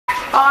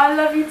Oh, I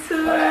love you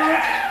too.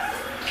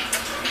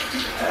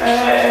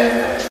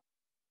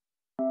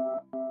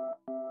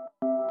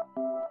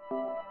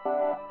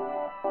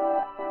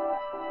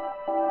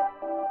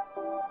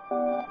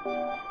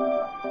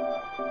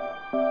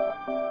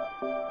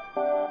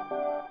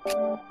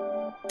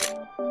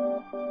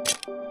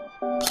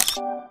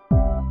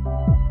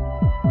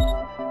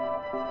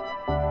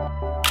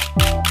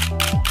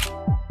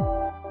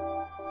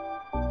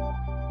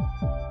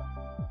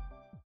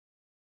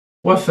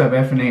 What's up,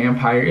 FNA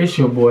Empire? It's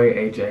your boy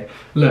AJ.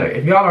 Look,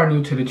 if y'all are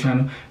new to the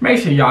channel,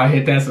 make sure y'all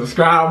hit that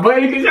subscribe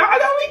button because y'all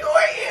know we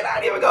going in. I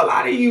ain't even gonna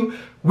lie to you.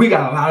 We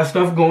got a lot of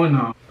stuff going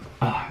on.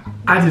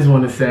 I just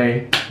want to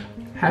say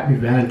happy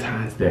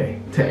Valentine's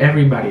Day to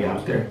everybody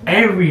out there.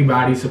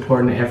 Everybody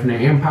supporting the FNA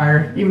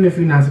Empire. Even if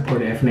you're not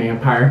supporting the FNA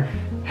Empire,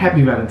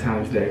 happy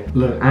Valentine's Day.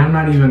 Look, I'm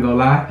not even gonna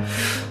lie.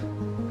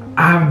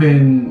 I've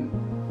been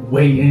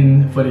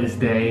waiting for this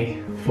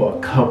day for a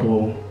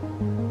couple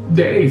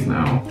days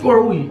now, for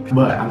a week.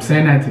 But I'm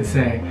saying that to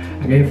say,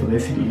 I gave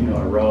Felicity, you know,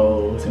 a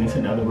rose, and it's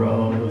another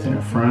rose in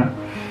the front.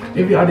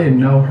 If y'all didn't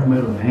know, her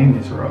middle name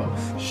is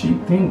Rose. She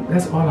think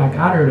that's all I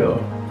got her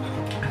though.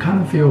 I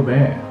kind of feel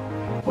bad.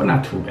 Well,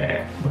 not too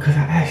bad, because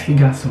I actually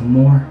got some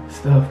more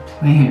stuff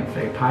planned,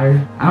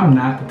 Vampire. I'm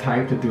not the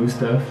type to do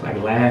stuff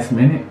like last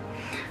minute,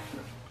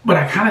 but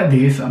I kind of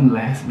did something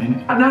last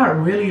minute. I'm not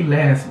really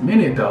last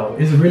minute though.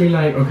 It's really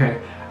like,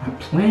 okay, I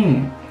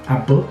planned. I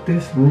booked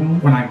this room.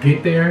 When I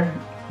get there,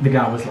 the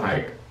guy was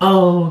like,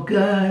 oh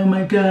God, oh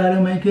my God,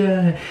 oh my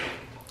God.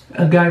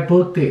 A guy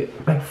booked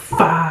it like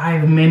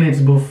 5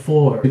 minutes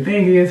before. The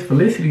thing is,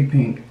 Felicity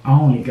think I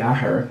only got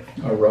her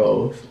a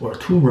rose or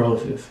 2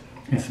 roses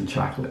and some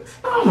chocolates.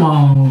 Come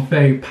on,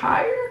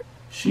 Vampire.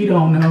 She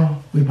don't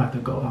know we about to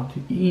go out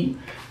to eat.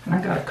 And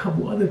I got a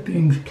couple other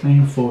things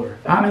planned for her.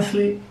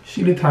 Honestly,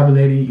 she the type of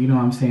lady, you know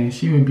what I'm saying,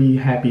 she would be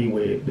happy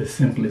with the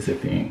simplest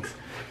of things.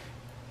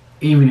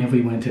 Even if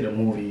we went to the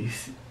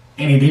movies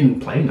and it didn't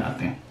play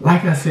nothing.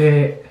 Like I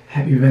said,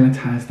 happy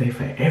Valentine's Day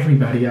for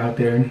everybody out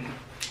there.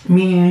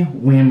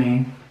 Men,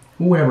 women,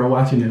 whoever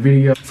watching the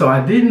video. So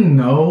I didn't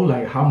know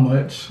like how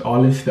much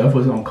all this stuff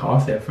was gonna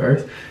cost at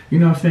first. You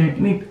know what I'm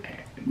saying?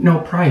 No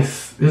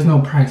price. There's no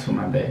price for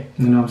my bae.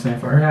 You know what I'm saying?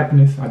 For her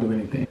happiness, I'll do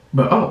anything.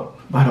 But oh,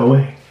 by the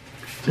way,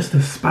 just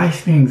to spice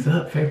things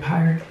up,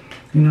 Vampire,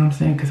 you know what I'm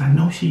saying? Because I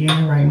know she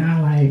in right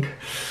now like,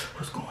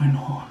 what's going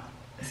on?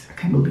 I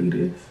can't believe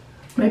this.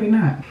 Maybe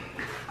not.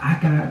 I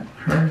got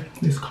her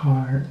this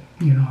card,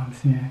 you know what I'm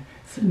saying?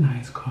 It's a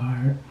nice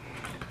card.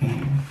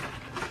 And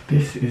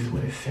this is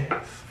what it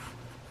says.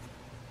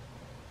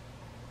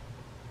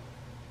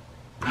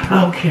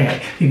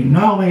 Okay, you can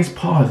always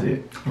pause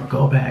it or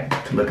go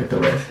back to look at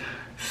the rest.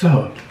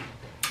 So,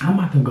 I'm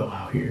about to go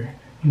out here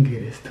and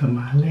get this to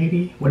my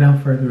lady.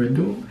 Without further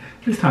ado,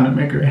 it's time to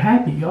make her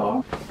happy,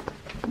 y'all.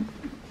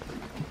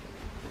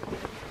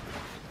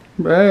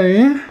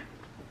 Babe.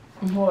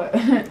 What?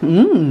 What's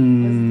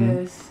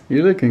this?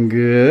 You're looking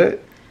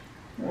good.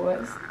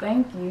 What?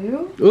 Thank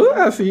you. Ooh,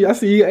 I see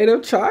you ate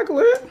up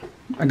chocolate.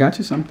 I got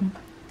you something.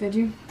 Did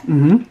you?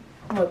 Mm-hmm.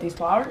 What, these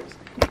flowers?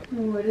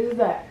 What is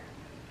that?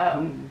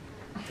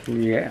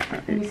 Yeah.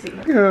 Let me see.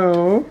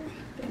 Go.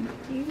 Thank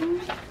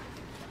you.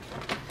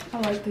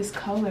 I like this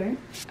color.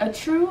 A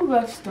true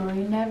love story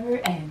never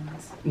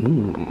ends.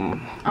 I'm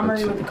gonna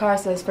read what the card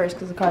says first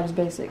because the card is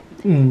basic.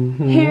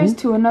 Here's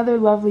to another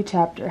lovely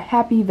chapter.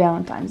 Happy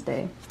Valentine's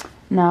Day.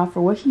 Now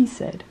for what he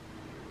said.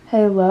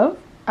 Hey love,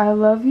 I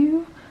love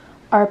you.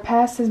 Our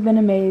past has been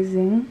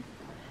amazing,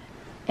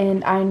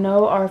 and I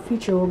know our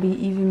future will be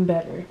even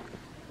better.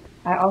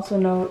 I also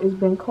know it's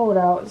been cold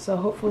out, so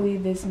hopefully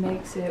this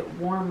makes it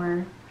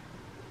warmer.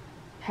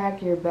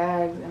 Pack your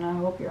bags, and I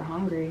hope you're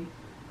hungry,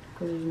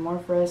 because there's more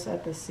for us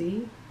at the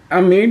sea.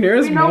 I mean,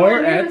 there's more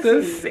at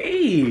the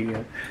sea.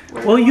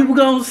 Well, you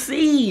gonna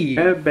see.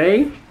 Yeah,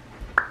 babe,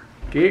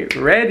 get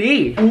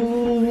ready.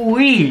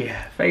 Ooh-wee.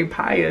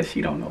 Vampire,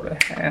 she don't know the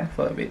half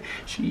of it.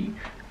 She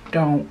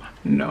don't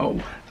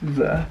know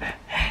the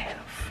half.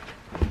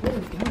 What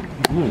is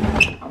going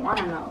on? I want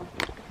to know.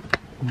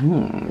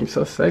 You're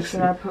so sexy.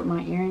 Should I put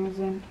my earrings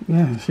in?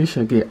 Yeah, she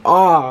should get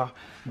all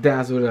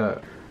dazzled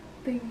up.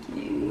 Thank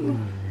you.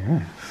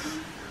 Yes.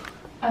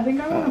 I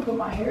think I want to put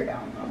my hair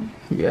down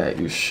though. Yeah,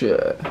 you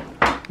should.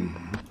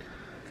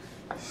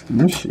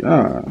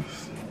 Yes.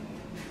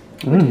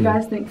 What do you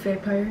guys think,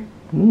 Vampire?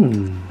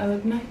 I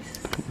look nice.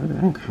 Where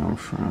did that come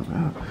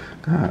from?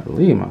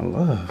 Golly, my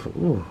love.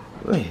 Ooh,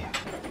 wait.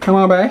 Come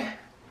on, babe.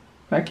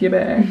 Pack your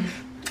bags.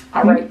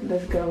 All right,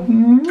 let's go.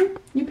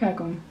 You pack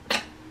them.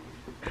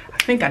 I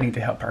think I need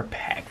to help her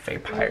pack,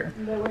 Vampire.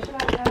 What should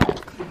I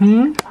pack? I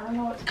don't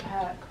know what to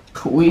pack.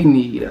 We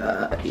need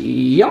a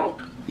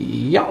yonk.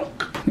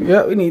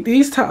 Yeah, we need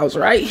these towels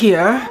right here.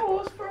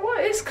 Towels for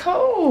what? It's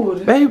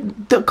cold.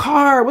 Babe, the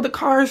car, what the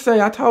car say?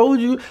 I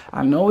told you.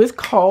 I know it's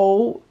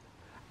cold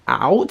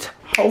out.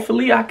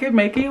 Hopefully I can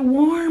make it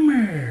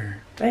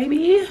warmer,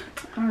 baby.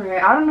 All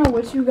right, I don't know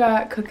what you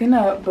got cooking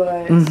up,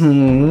 but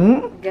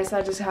I guess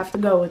I just have to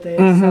go with it.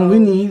 So. We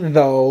need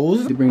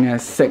those to bring that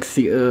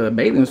sexy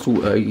bathing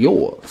suit of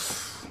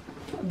yours.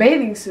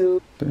 bathing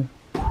suit.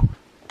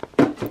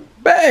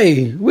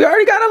 Babe, we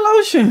already got a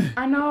lotion.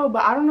 I know,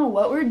 but I don't know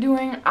what we're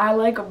doing. I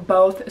like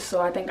both, so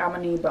I think I'm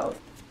gonna need both.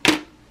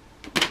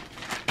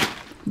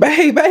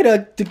 Babe,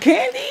 the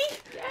candy?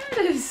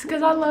 Yes,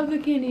 because I love the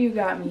candy you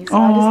got me, so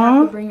I just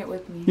have to bring it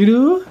with me. You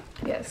do?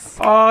 Yes.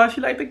 Oh,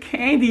 she like the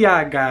candy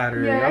I got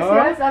her. Yes, yo.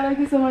 yes, I like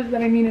it so much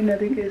that I need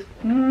another kiss.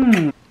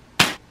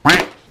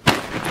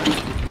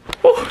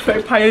 Oh,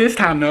 Fake Pie, it's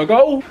time to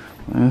go.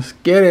 Let's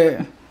get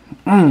it.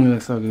 You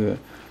look so good.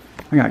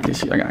 I gotta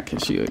kiss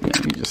you again.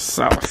 You just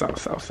so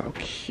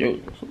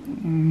cute.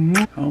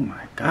 Oh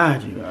my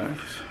God, you guys.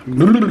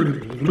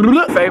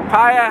 Fake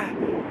Pie.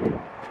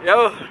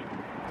 Yo.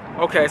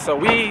 Okay, so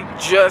we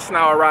just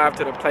now arrived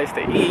to the place to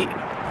eat.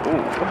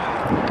 Ooh.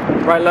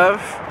 Right,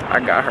 love? I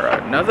got her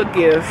another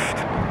gift.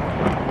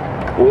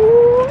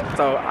 Ooh.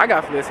 So I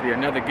got Felicity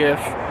another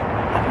gift.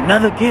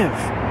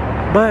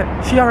 But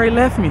she already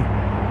left me.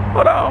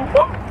 Hold on.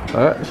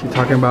 She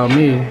talking about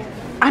me.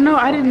 I know,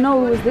 I didn't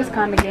know it was this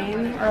kind of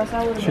game, or else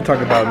I would have. She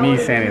talking about me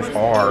saying it's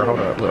hard. Hold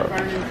up, look.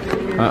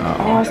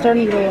 Oh, it's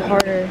starting to get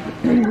harder.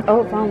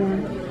 Oh, found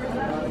one.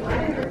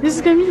 This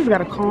game, you just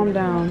gotta calm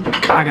down.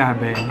 I got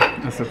babe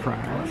a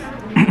surprise.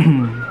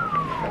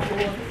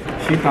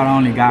 She thought I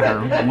only got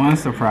her one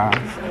surprise.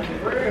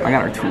 I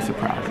got her 2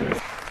 surprises.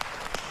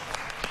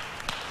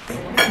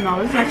 No,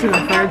 this is actually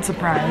the 3rd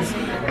surprise.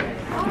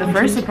 The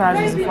first surprise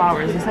was the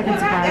flowers. The second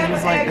surprise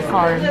was like the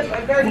card.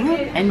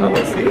 And then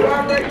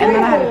I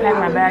had to pack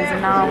my bags,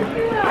 and now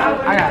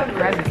I got a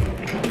present.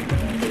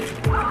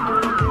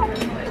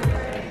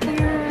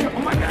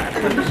 Oh my God!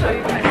 Let me show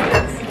you guys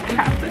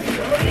this.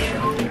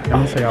 I'm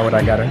gonna show y'all what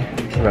I got her.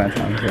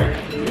 Valentines here.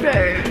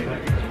 Babe.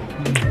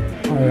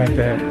 Oh, I like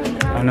that.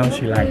 I know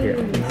she like it.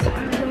 Look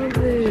at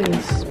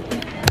this.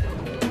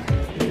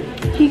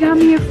 He got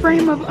me a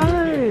frame of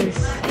us.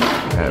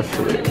 That's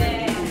sweet.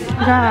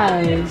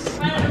 Guys.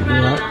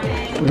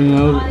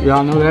 Yeah.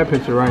 Y'all know that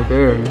picture right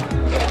there.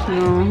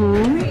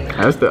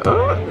 That's the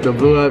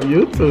blew up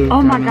YouTube.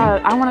 Oh my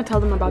God, I want to tell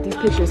them about these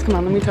pictures. Come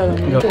on, let me tell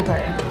them.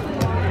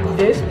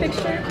 This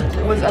picture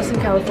was us in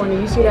California.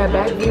 You see that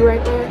back view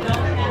right there?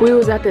 We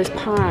was at this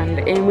pond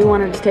and we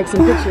wanted to take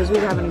some pictures. We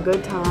were having a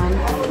good time.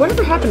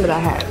 Whatever happened to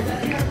that hat?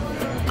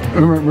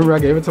 Remember I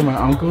gave it to my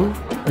uncle?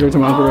 I gave it to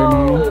my uncle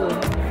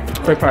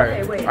Raymond. Fake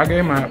Pirate. Wait. I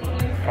gave my...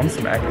 I'm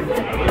smacking.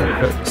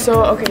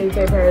 So, okay,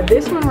 Pirate.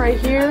 This one right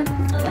here,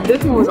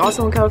 this one was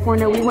also in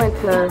California. We went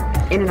to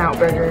In-N-Out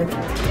Burger.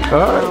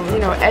 You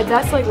know,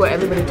 that's like what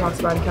everybody talks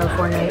about in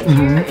California.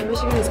 Here in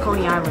Michigan is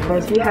Coney Island.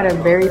 Guys, we had a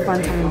very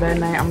fun time that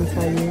night, I'm gonna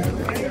tell you.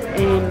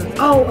 And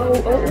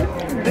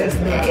this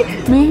day.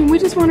 Man, we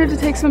just wanted to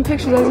take some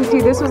pictures. As you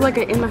see, this was like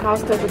an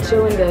in-the-house type of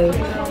chilling day.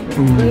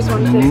 We just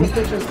wanted to take some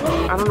pictures.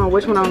 I don't know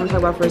which one I'm gonna talk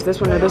about first, this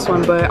one or this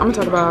one, but I'm gonna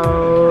talk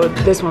about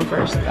this one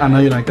first. I know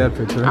you like that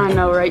picture. I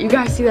know, right? You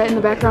guys see that in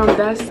the background?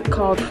 That's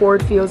called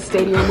Ford Field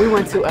Stadium. We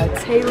went to a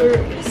Taylor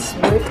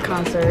Swift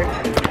concert.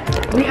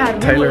 We had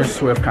Taylor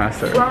Swift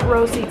concert. Front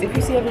row seats. If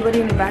you see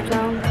everybody in the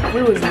background,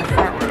 we was in the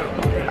front row.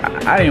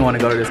 I didn't want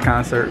to go to this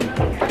concert.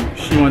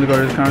 She wanted to go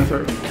to this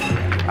concert.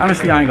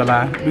 Honestly, I ain't gonna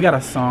lie. We got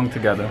a song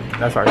together.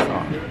 That's our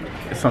song.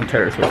 It's some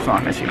Taylor Swift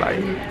song that she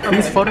like.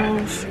 These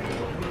photos.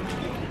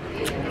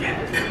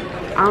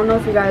 I don't know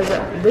if you guys,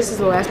 this is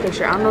the last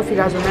picture. I don't know if you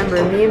guys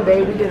remember, me and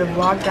Babe, we did a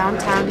vlog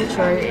downtown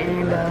Detroit,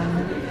 and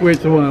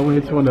Which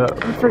one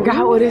up? I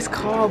forgot what it's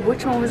called.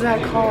 Which one was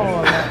that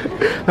called?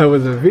 That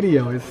was a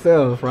video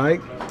itself,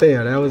 right?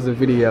 There, that was a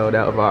video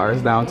that of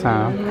ours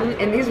downtown.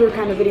 And these were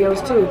kind of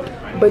videos too.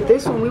 But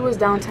this one, we was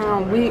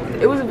downtown.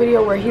 It was a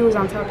video where he was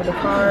on top of the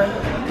car,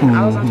 and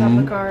I was on top of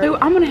the car.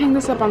 I'm gonna hang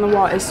this up on the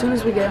wall as soon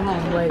as we get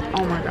home. Like,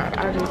 oh my God,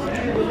 I just.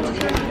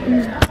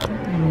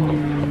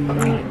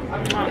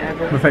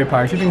 But Fake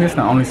Pirates, you think this is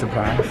the only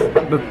surprise?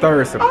 The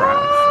 3rd surprise.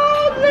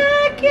 Oh,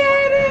 look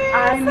at it!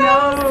 I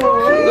know.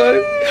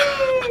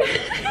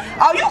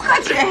 Oh, you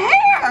cut your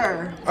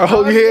hair.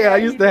 Oh yeah, I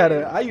used to have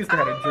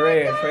a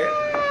dread.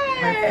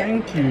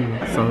 Thank you.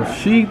 So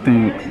she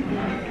think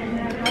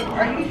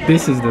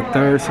this is the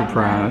 3rd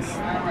surprise.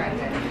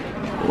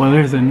 Well,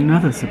 there's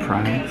another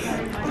surprise.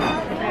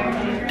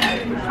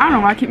 I don't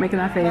know why I keep making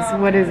that face.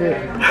 What is it?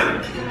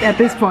 At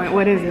this point,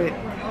 what is it?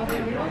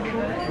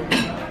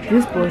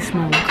 This boy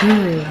smells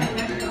good.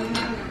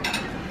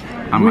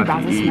 We're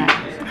about to smack.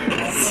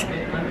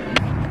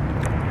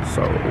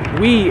 So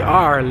we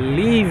are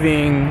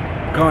leaving,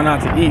 going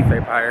out to eat,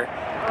 Fake Pirate.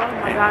 Oh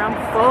my God, I'm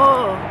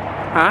full.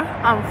 Huh?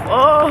 I'm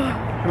full.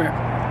 Come here.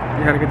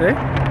 You had a good day?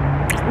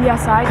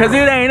 Yes, I do. Cause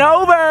it ain't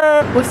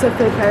over. What's up,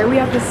 Fake Pirate? We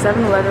have this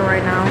 7-Eleven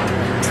right now.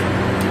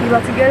 You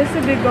about to get us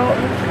a big gulp?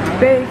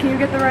 Babe, can you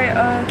get the right,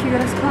 can you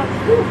get us a cup?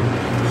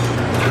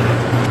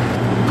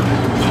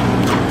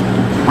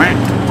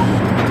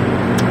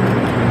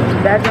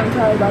 That junk's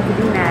probably about to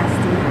be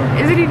nasty.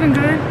 Is it even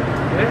good?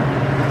 Yeah.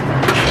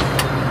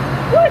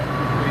 What? I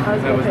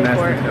was That gonna was pay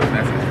for it. nasty. That was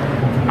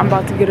nasty. I'm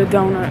about to get a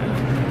donut.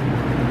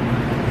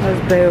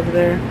 There's Bae over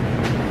there.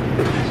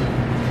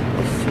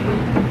 Let's see.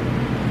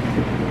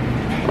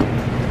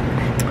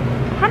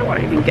 How do I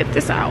even get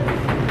this out?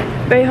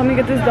 Babe, help me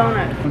get this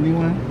donut. What do you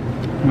want?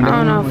 I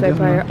don't know if they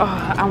play.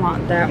 Oh, I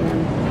want that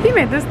one. He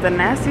made this the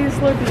nastiest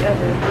Slurpee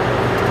ever.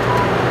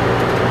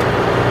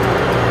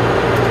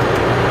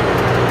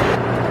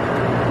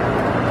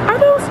 Are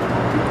those?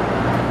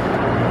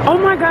 Oh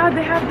my God,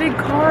 they have big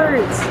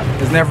cards.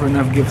 There's never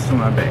enough gifts for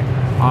my babe.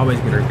 I always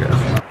get her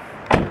gifts.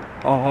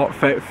 Oh,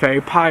 Faye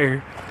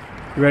Pyre.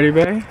 You ready,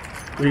 babe?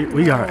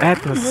 We are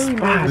at the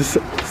spot.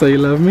 So you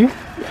love me?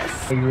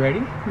 Yes. Are you ready?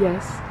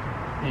 Yes.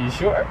 Are you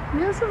sure?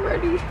 Yes, I'm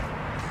ready.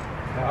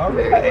 All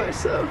Very right. much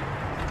so.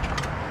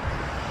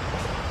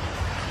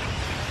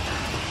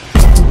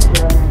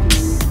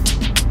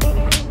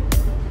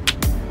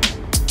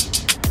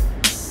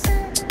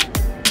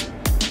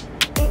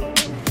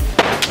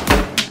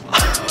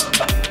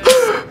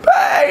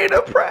 Babe,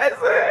 the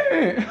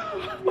present.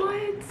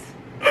 What?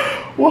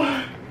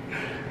 What?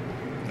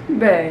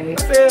 Babe.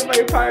 I said,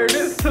 Faye Pyre,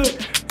 this took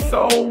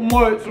so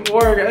much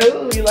work.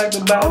 Ooh, you like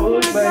the back Oh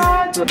look, my babe?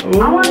 God.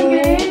 I want to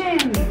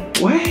get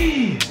in.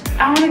 Wait.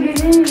 I want to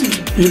get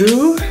in. You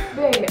do?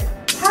 Babe,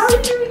 how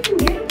did you even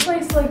get a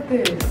place like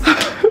this?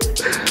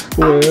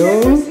 Well.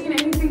 I've never seen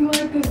anything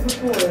like this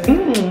before.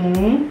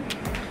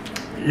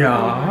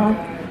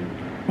 Yeah.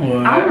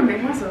 What? I want to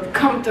make myself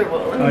comfortable.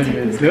 Let me Oh, take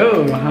you this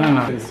do, off.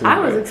 huh? I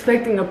was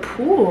expecting a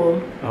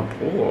pool. A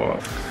pool.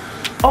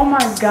 Oh my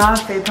God,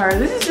 Faye Pyre,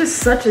 this is just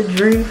such a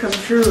dream come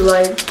true.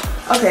 Like,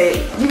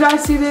 okay, you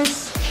guys see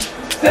this?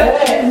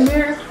 In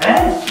here?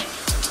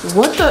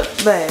 What the,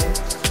 babe?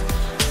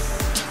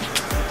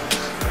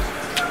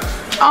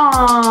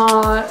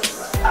 Aww,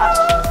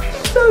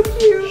 oh, so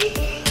cute.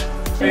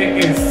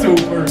 It is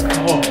super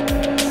cold.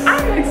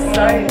 I'm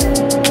excited.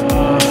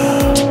 Oh,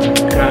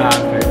 God,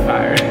 Faye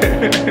Pyre.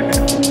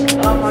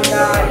 Oh my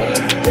God, it's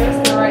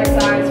just the right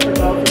size for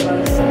both of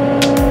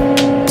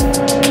us.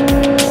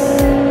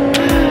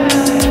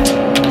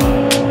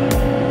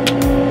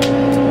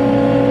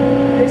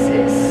 This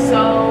is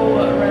so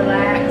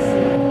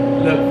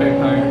relaxing. Look, Faye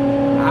Pyre,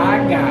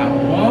 I got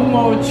one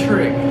more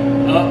trick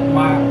up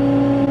my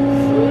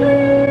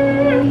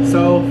sleeve.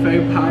 So,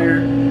 Faye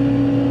Pyre,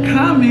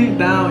 comment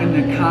down in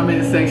the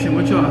comment section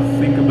what y'all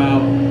think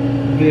about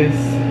this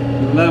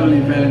lovely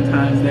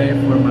Valentine's Day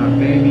for my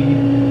baby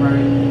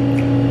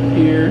right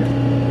here.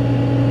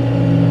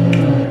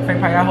 Faye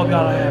Pyre, I hope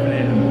y'all are having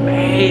an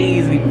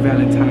amazing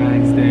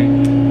Valentine's Day.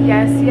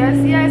 Yes, yes,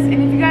 yes. And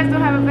if you guys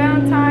don't have a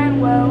Valentine,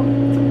 well,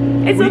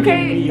 it's We okay.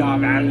 can be y'all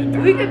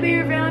Valentine. We could be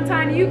your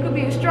Valentine. You could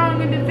be a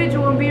strong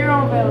individual and be your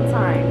own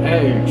Valentine.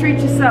 Hey, Treat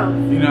yourself.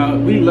 you know,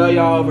 we love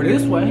y'all over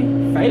this way,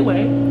 Faye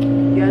way.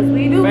 Yes,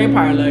 we do. Faye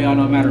Pyre love y'all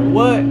no matter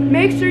what.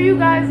 Make sure you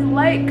guys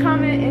like,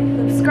 comment,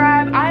 and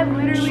subscribe. I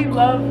literally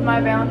love my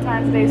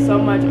Valentine's Day so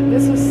much.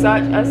 This was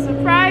such a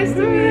surprise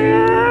to me.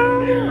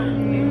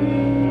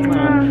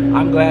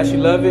 I'm glad you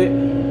love it.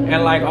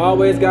 And like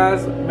always,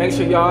 guys, make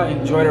sure y'all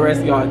enjoy the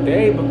rest of y'all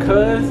day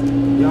because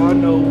y'all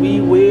know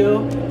we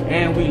will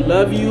and we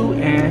love you.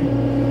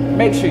 And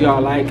make sure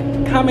y'all like,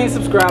 comment,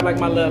 subscribe like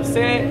my love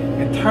said,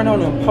 and turn on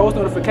them post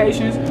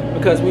notifications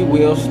because we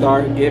will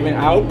start giving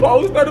out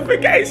post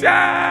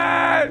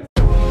notifications.